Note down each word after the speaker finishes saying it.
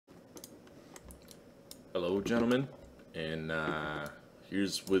Hello, gentlemen, and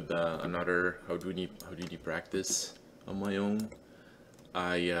here's with another Houdini practice on my own.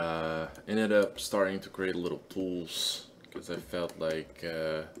 I ended up starting to create little tools because I felt like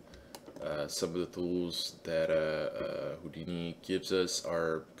some of the tools that Houdini gives us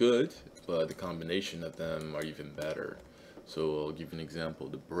are good, but the combination of them are even better. So I'll give you an example.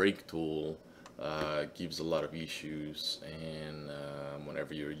 The break tool gives a lot of issues, and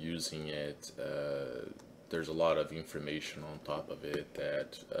whenever you're using it, there's a lot of information on top of it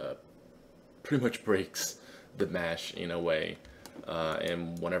that pretty much breaks the mesh in a way.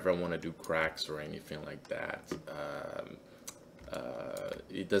 And whenever I want to do cracks or anything like that,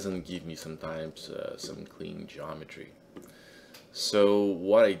 it doesn't give me sometimes some clean geometry. So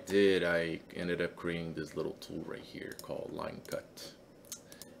what I did, I ended up creating this little tool right here called line cut.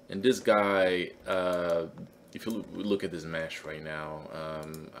 And this guy, if you look at this mesh right now,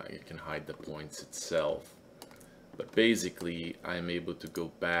 I can hide the points itself. But basically, I'm able to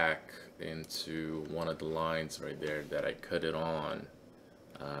go back into one of the lines right there that I cut it on.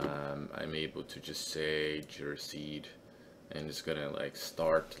 I'm able to just say jitter seed, and it's gonna like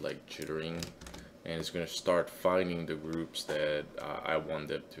start like jittering, and it's gonna start finding the groups that I want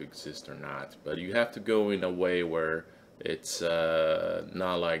them to exist or not. But you have to go in a way where it's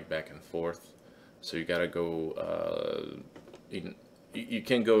not like back and forth. So you gotta go in. You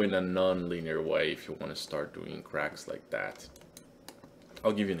can go in a non-linear way if you want to start doing cracks like that.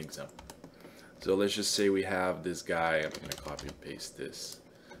 I'll give you an example. So let's just say we have this guy. I'm going to copy and paste this,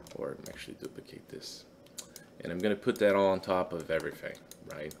 or actually duplicate this. And I'm going to put that on top of everything,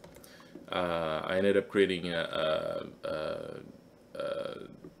 right? I ended up creating a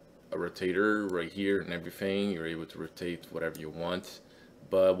rotator right here and everything. You're able to rotate whatever you want.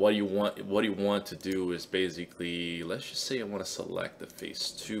 But what you want to do is basically, let's just say I want to select the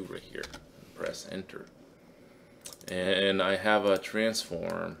phase 2 right here. Press enter. And I have a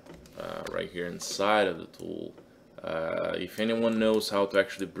transform right here inside of the tool. If anyone knows how to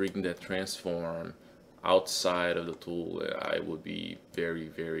actually bring that transform outside of the tool, I would be very,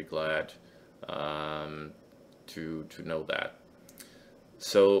 very glad to know that.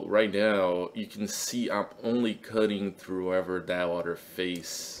 So right now you can see I'm only cutting through whoever that other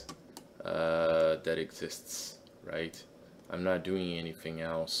face that exists, right? I'm not doing anything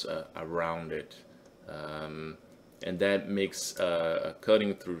else around it, and that makes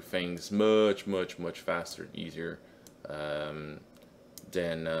cutting through things much faster and easier than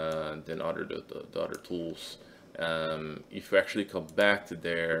the other tools. If you actually come back to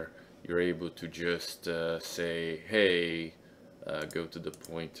there, you're able to just say, hey, go to the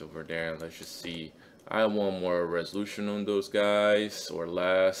point over there, and let's just see. I want more resolution on those guys or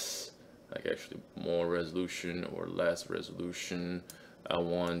less, like actually more resolution or less resolution. I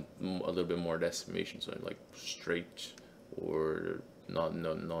want a little bit more decimation, so like straight or not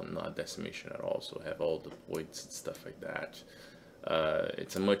decimation at all, so have all the points and stuff like that.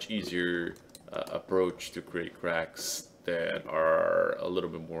 It's a much easier approach to create cracks that are a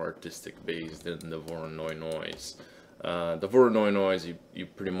little bit more artistic based than the Voronoi noise. The Voronoi noise, you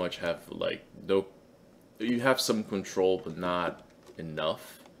pretty much have like you have some control, but not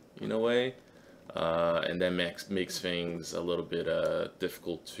enough in a way, and that makes things a little bit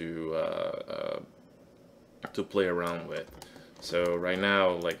difficult to play around with. So right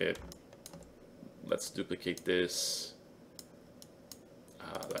now, like let's duplicate this.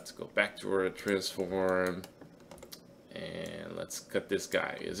 Let's go back to our transform. And let's cut this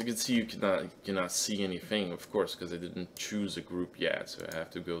guy. As you can see, you cannot see anything, of course, because I didn't choose a group yet. So I have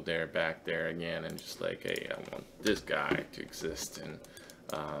to go back there again, and just like, hey, I want this guy to exist. And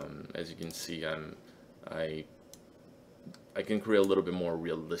as you can see, I can create a little bit more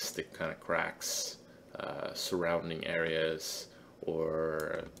realistic kind of cracks, surrounding areas,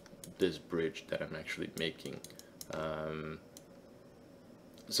 or this bridge that I'm actually making.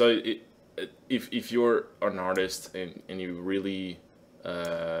 So if you're an artist and you really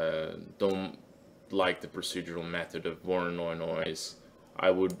don't like the procedural method of Voronoi noise, I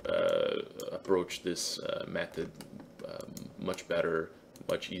would approach this method much better,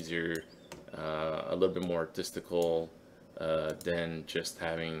 much easier, a little bit more artistical than just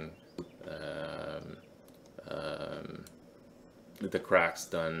having the cracks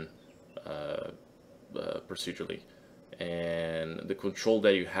done procedurally. And the control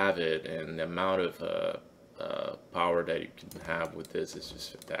that you have it, and the amount of power that you can have with this is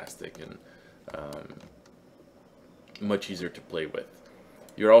just fantastic, and much easier to play with.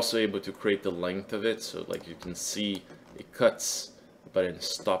 You're also able to create the length of it, so like you can see it cuts, but it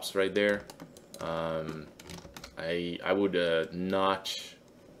stops right there. I would notch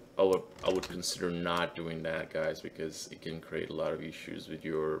I would consider not doing that, guys, because it can create a lot of issues with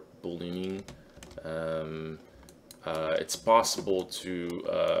your booleaning. It's possible to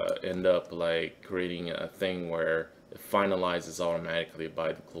end up like creating a thing where it finalizes automatically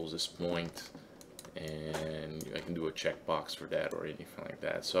by the closest point, and I can do a checkbox for that or anything like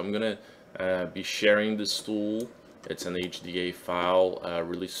that. So I'm gonna be sharing this tool. It's an HDA file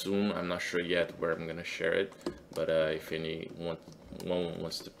really soon. I'm not sure yet where I'm gonna share it, but if anyone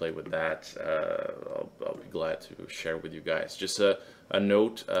wants to play with that, I'll be glad to share with you guys. Just a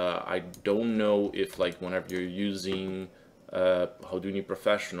note, I don't know if like whenever you're using Houdini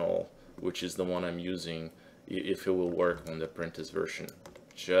Professional, which is the one I'm using, if it will work on the apprentice version.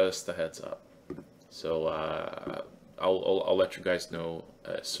 Just a heads up. So I'll let you guys know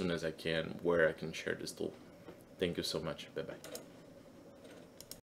as soon as I can where I can share this tool. Thank you so much. Bye bye.